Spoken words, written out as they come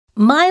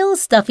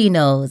Miles' Stuffy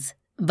Nose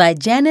by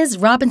Janice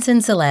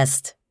Robinson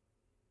Celeste.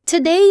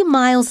 Today,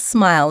 Miles'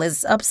 smile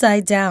is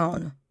upside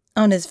down.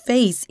 On his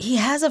face, he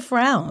has a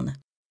frown.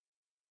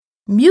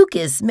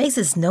 Mucus makes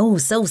his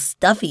nose so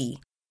stuffy.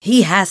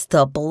 He has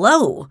to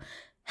blow.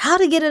 How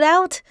to get it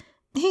out?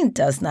 He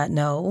does not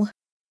know.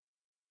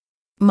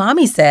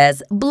 Mommy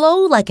says,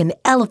 blow like an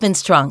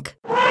elephant's trunk.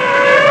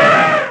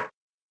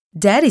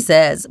 Daddy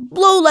says,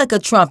 blow like a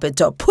trumpet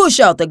to push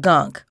out the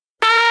gunk.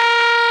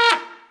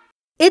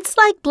 It's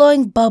like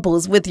blowing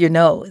bubbles with your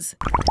nose.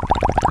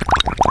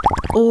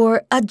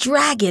 Or a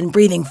dragon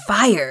breathing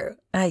fire,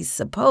 I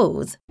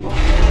suppose.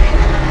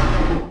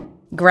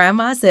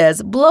 Grandma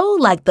says, blow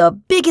like the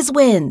biggest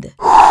wind.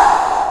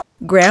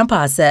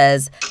 Grandpa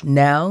says,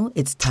 now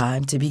it's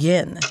time to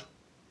begin.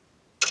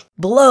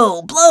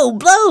 Blow, blow,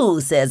 blow,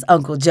 says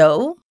Uncle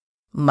Joe.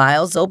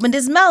 Miles opened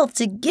his mouth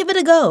to give it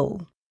a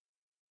go.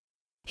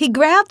 He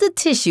grabbed the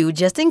tissue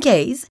just in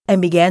case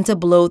and began to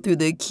blow through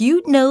the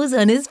cute nose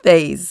on his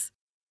face.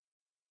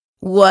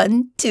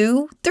 1,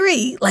 2,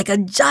 3, like a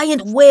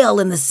giant whale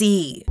in the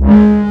sea.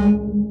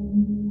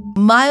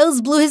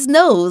 Miles blew his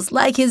nose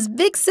like his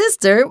big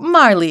sister,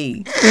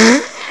 Marley.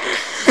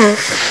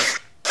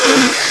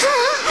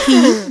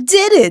 He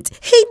did it!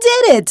 He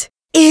did it!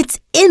 It's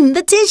in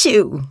the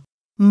tissue.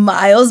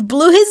 Miles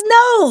blew his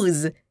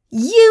nose.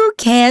 You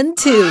can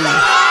too.